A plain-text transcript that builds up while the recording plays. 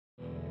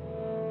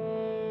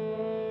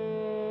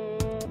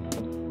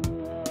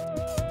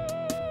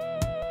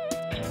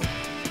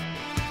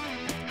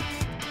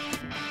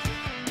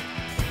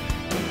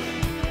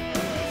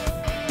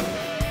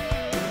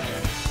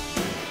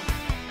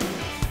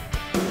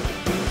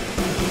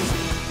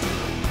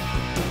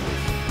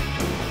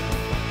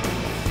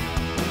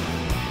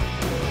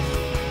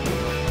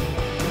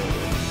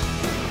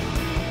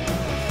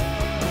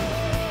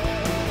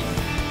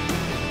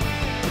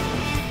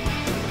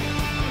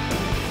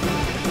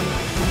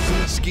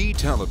Ski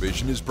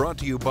Television is brought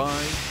to you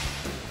by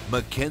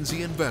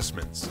Mackenzie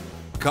Investments,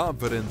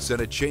 confidence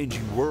in a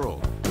changing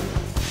world.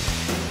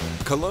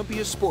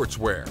 Columbia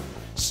Sportswear,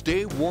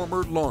 stay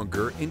warmer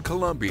longer in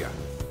Columbia,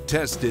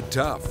 tested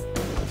tough.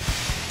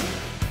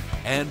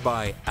 And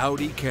by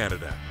Audi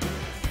Canada.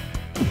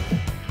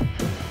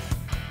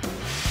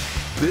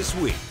 This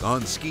week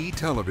on Ski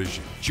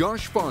Television,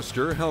 Josh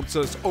Foster helps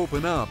us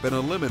open up and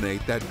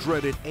eliminate that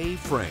dreaded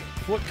A-frame.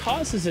 What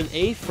causes an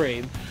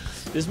A-frame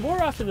is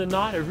more often than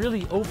not a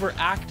really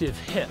overactive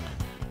hip.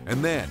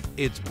 And then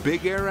it's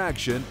big air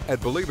action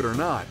at, believe it or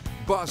not,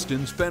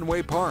 Boston's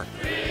Fenway Park.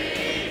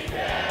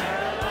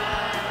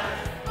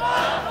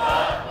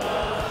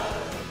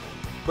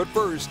 But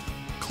first,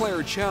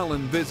 Claire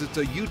Challen visits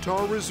a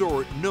Utah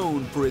resort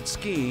known for its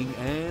skiing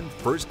and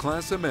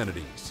first-class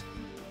amenities.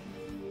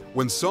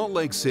 When Salt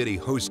Lake City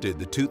hosted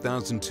the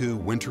 2002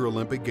 Winter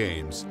Olympic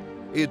Games,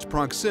 its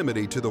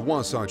proximity to the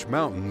Wasatch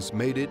Mountains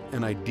made it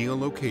an ideal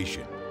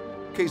location.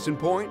 Case in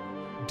point,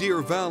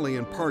 Deer Valley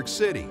in Park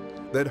City,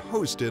 that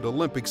hosted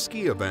Olympic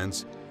ski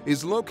events,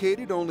 is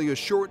located only a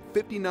short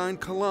 59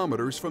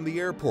 kilometers from the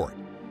airport.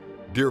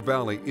 Deer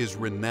Valley is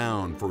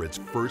renowned for its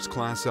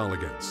first-class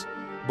elegance,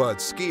 but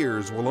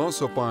skiers will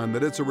also find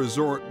that it's a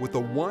resort with a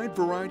wide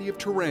variety of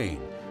terrain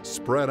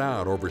spread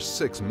out over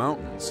 6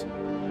 mountains.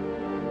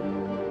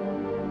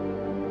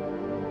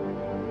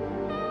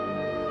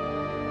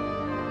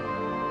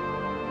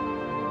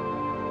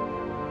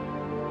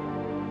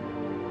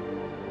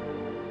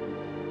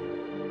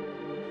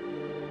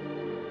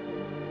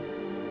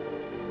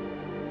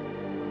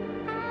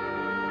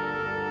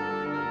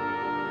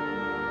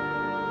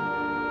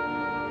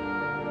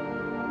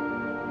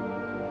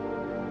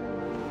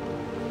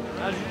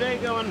 How's your day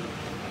going?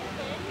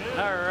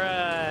 All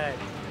right.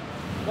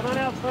 Come on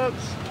out,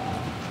 folks.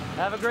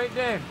 Have a great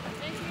day.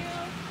 Thank you.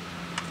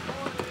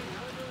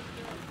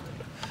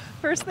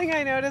 First thing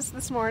I noticed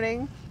this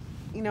morning,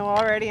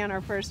 already on our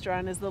first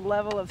run, is the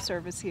level of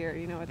service here.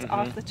 It's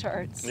off the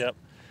charts. Yep.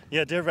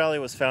 Yeah, Deer Valley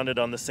was founded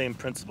on the same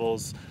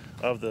principles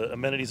of the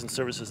amenities and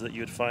services that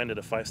you would find at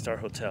a 5-star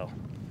hotel.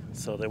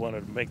 So they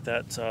wanted to make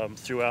that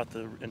throughout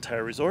the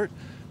entire resort,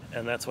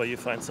 and that's why you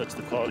find such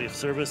the quality of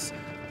service,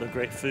 the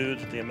great food,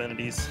 the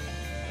amenities,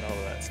 and all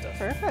of that stuff.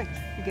 Perfect.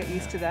 You get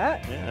used to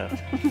that. Yeah.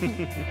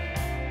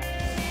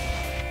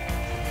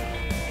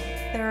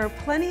 There are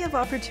plenty of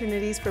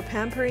opportunities for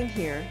pampering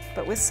here,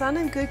 but with sun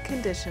and good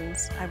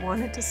conditions, I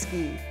wanted to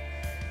ski.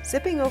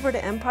 Zipping over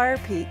to Empire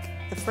Peak,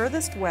 the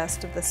furthest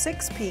west of the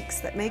 6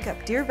 peaks that make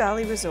up Deer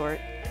Valley Resort,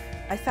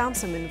 I found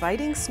some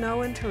inviting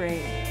snow and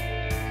terrain.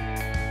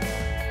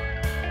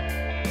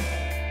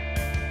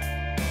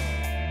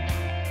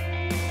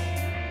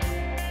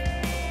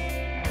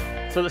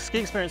 So the ski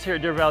experience here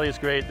at Deer Valley is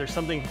great. There's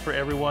something for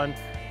everyone.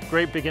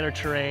 Great beginner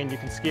terrain. You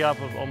can ski off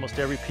of almost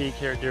every peak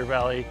here at Deer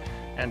Valley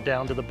and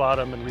down to the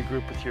bottom and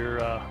regroup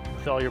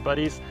with all your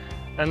buddies.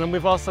 And then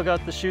we've also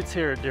got the chutes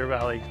here at Deer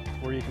Valley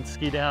where you can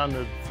ski down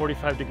the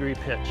 45-degree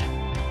pitch.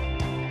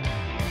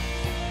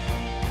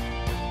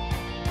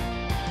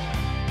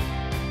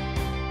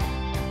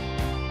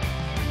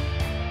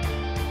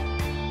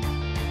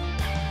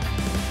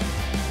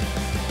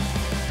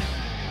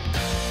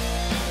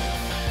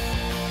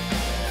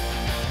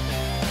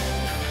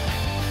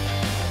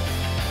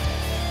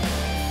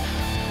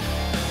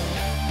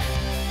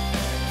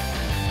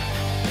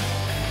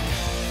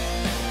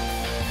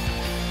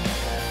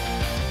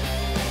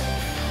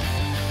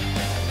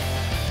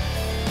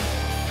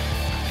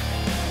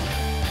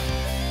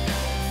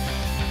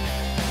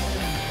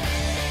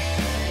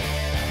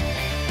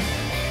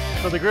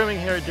 So the grooming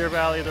here at Deer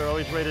Valley, they're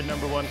always rated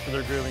 #1 for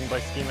their grooming by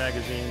Ski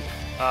Magazine.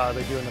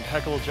 They do an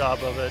impeccable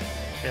job of it.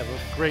 They have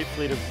a great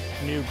fleet of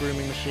new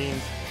grooming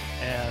machines,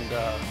 and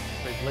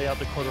they lay out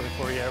the corduroy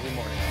for you every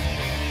morning.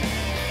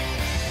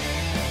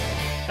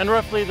 And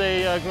roughly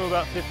they groom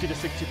about 50 to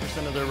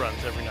 60% of their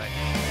runs every night.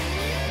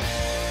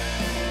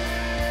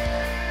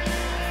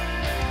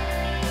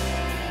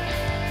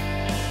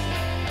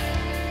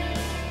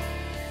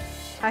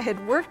 I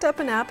had worked up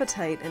an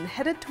appetite and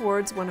headed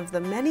towards one of the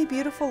many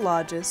beautiful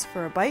lodges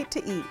for a bite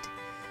to eat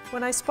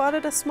when I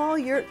spotted a small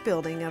yurt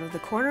building out of the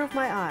corner of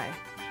my eye.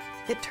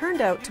 It turned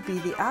out to be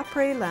the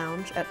Après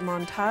Lounge at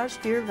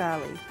Montage Deer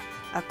Valley,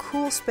 a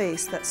cool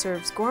space that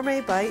serves gourmet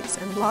bites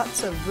and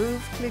lots of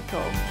Veuve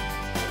Clicquot.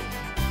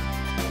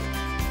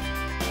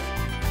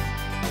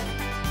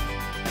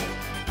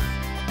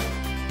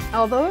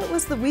 Although it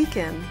was the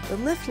weekend, the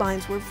lift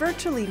lines were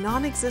virtually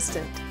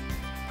non-existent.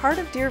 Part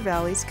of Deer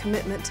Valley's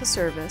commitment to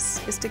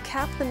service is to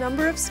cap the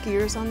number of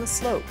skiers on the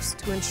slopes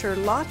to ensure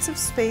lots of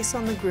space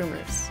on the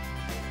groomers,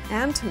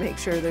 and to make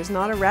sure there's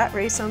not a rat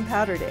race on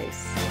powder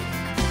days.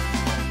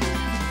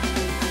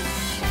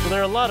 So there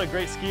are a lot of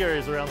great ski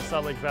areas around the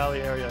Salt Lake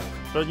Valley area,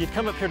 but you'd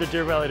come up here to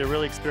Deer Valley to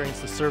really experience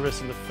the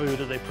service and the food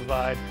that they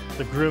provide.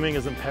 The grooming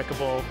is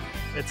impeccable.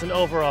 It's an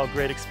overall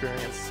great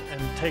experience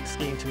and takes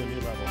skiing to a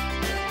new level.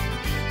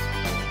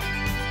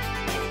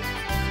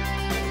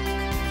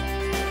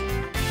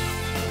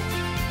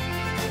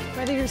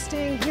 Whether you're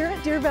staying here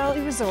at Deer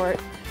Valley Resort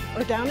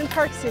or down in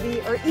Park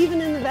City, or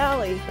even in the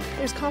valley,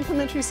 there's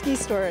complimentary ski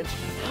storage.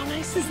 How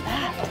nice is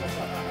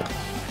that?